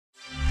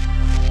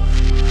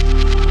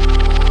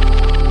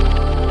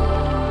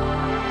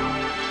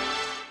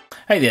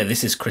Hey there,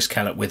 this is Chris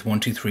Callett with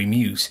 123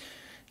 Muse.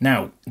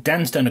 Now,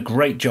 Dan's done a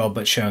great job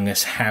at showing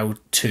us how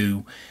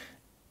to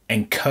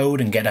encode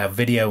and get our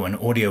video and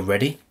audio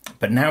ready,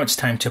 but now it's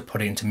time to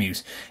put it into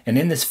Muse. And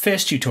in this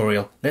first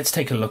tutorial, let's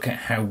take a look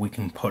at how we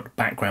can put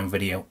background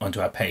video onto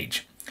our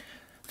page.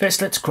 First,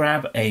 let's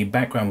grab a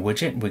background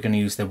widget. We're going to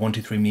use the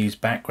 123 Muse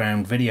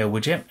background video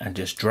widget and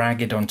just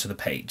drag it onto the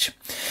page.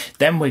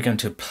 Then we're going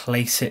to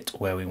place it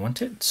where we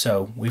want it.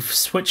 So we've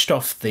switched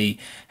off the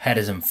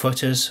headers and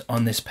footers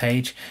on this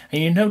page.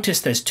 And you notice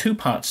there's two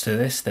parts to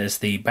this. There's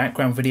the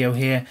background video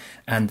here,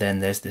 and then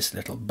there's this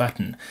little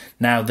button.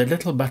 Now, the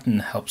little button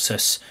helps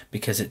us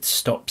because it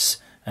stops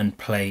and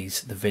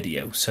plays the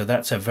video. So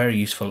that's a very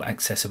useful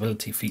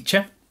accessibility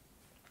feature.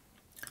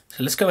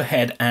 So let's go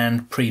ahead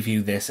and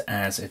preview this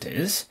as it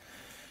is.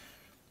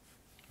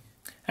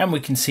 And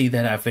we can see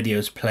that our video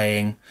is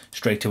playing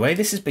straight away.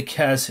 This is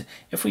because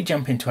if we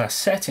jump into our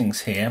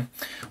settings here,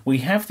 we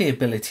have the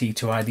ability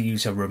to either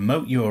use a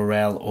remote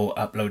URL or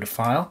upload a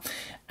file.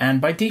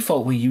 And by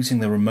default, we're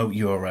using the remote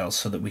URL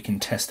so that we can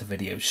test the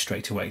video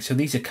straight away. So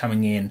these are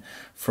coming in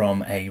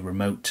from a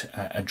remote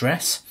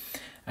address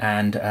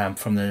and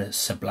from the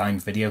Sublime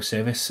video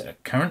service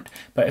current.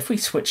 But if we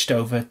switched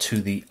over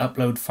to the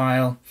upload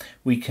file,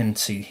 we can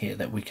see here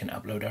that we can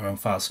upload our own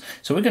files.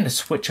 So we're going to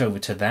switch over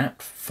to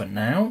that for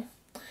now.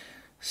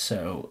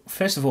 So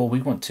first of all,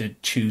 we want to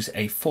choose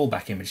a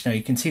fallback image. Now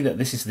you can see that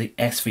this is the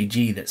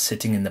SVG that's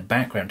sitting in the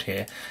background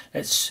here.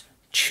 Let's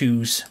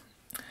choose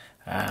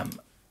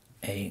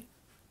a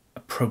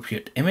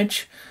appropriate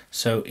image.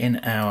 So in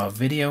our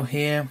video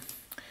here,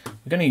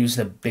 we're going to use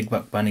the Big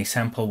Buck Bunny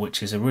sample,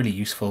 which is a really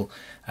useful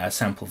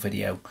sample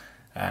video,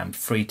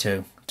 free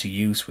to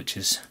use, which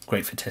is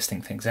great for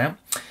testing things out.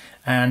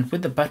 And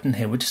with the button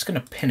here, we're just going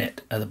to pin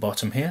it at the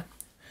bottom here.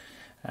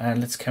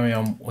 And let's carry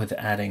on with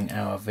adding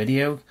our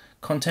video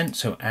content.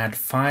 So add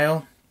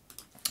file.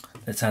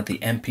 Let's add the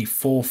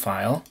MP4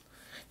 file.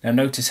 Now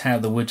notice how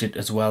the widget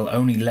as well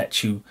only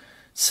lets you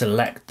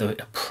select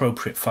the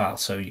appropriate file,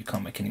 so you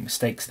can't make any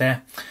mistakes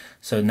there.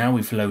 So now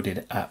we've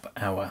loaded up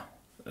our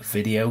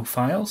video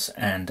files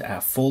and our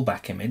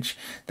fallback image.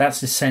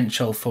 That's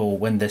essential for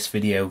when this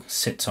video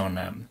sits on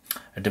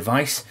a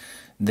device.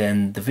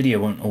 Then the video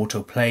won't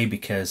autoplay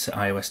because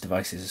iOS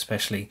devices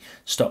especially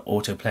stop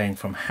autoplaying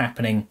from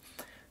happening,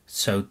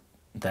 so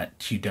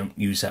that you don't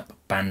use up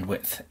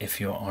bandwidth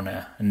if you're on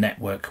a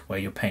network where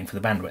you're paying for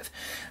the bandwidth.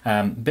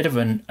 Bit of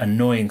an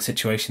annoying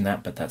situation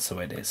that, but that's the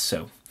way it is.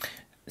 So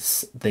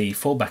the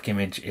fallback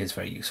image is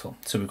very useful.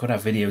 So we've got our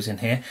videos in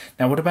here.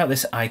 Now what about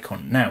this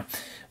icon? Now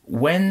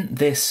when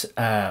this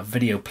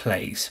video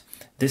plays,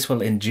 this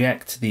will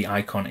inject the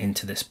icon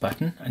into this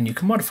button, and you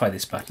can modify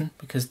this button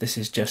because this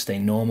is just a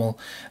normal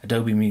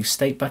Adobe Muse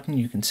state button.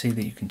 You can see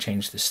that you can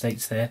change the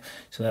states there,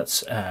 so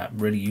that's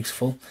really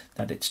useful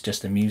that it's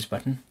just a Muse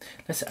button.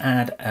 Let's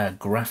add a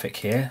graphic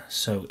here.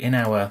 So in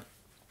our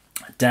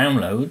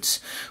downloads,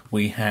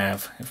 we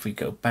have, if we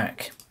go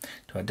back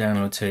to our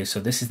downloads here,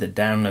 so this is the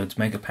downloads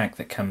mega pack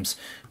that comes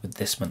with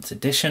this month's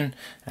edition,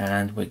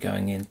 and we're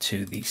going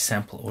into the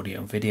sample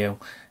audio and video.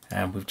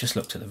 And we've just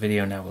looked at the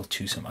video. Now we'll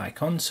choose some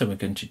icons. So we're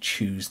going to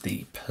choose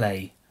the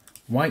play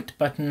white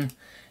button,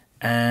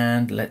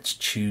 and let's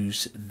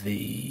choose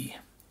the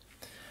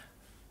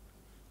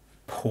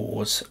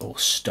pause or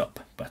stop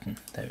button.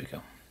 There we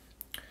go.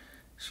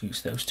 Let's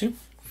use those two,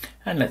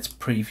 and let's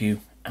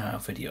preview our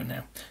video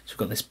now. So we've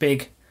got this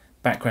big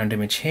background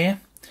image here.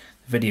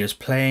 The video is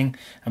playing,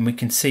 and we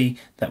can see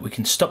that we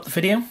can stop the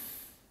video,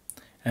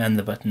 and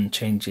the button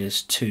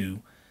changes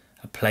to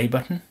a play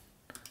button.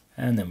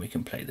 And then we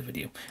can play the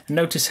video. And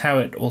notice how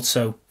it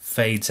also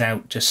fades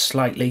out just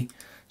slightly,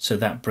 so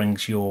that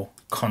brings your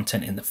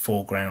content in the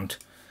foreground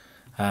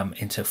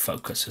into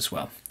focus as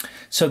well.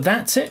 So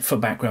that's it for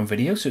background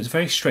video. So it's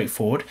very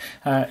straightforward.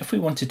 If we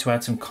wanted to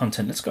add some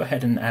content, let's go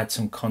ahead and add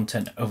some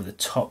content over the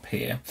top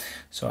here.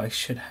 So I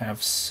should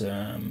have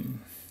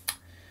some,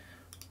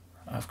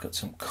 I've got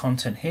some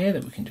content here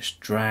that we can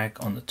just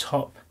drag on the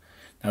top.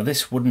 Now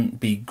this wouldn't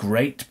be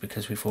great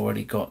because we've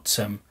already got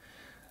some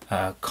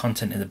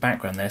content in the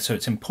background there, so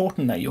it's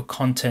important that your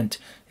content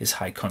is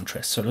high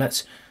contrast. So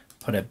let's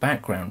put a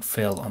background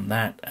fill on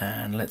that,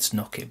 and let's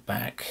knock it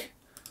back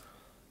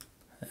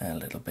a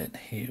little bit.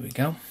 Here we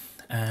go.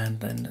 And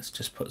then let's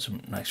just put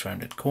some nice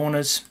rounded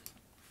corners.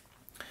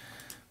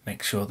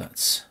 Make sure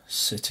that's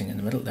sitting in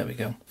the middle. There we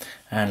go.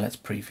 And let's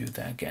preview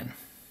that again.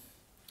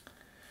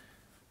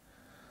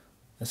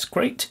 That's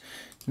great.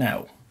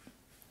 Now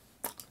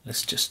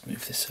let's just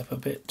move this up a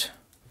bit.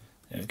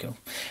 There we go.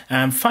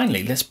 And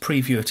finally, let's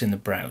preview it in the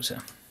browser.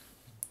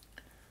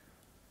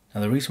 Now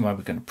the reason why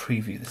we're going to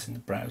preview this in the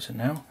browser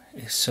now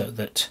is so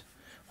that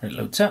when it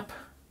loads up,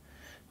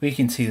 we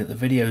can see that the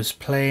video is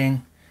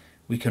playing.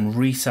 We can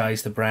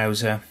resize the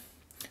browser.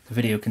 The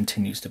video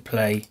continues to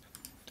play.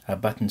 Our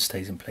button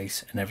stays in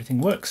place and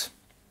everything works.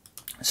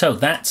 So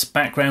that's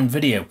background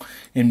video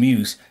in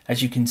Muse.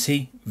 As you can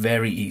see,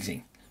 very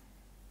easy.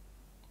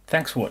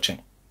 Thanks for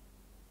watching.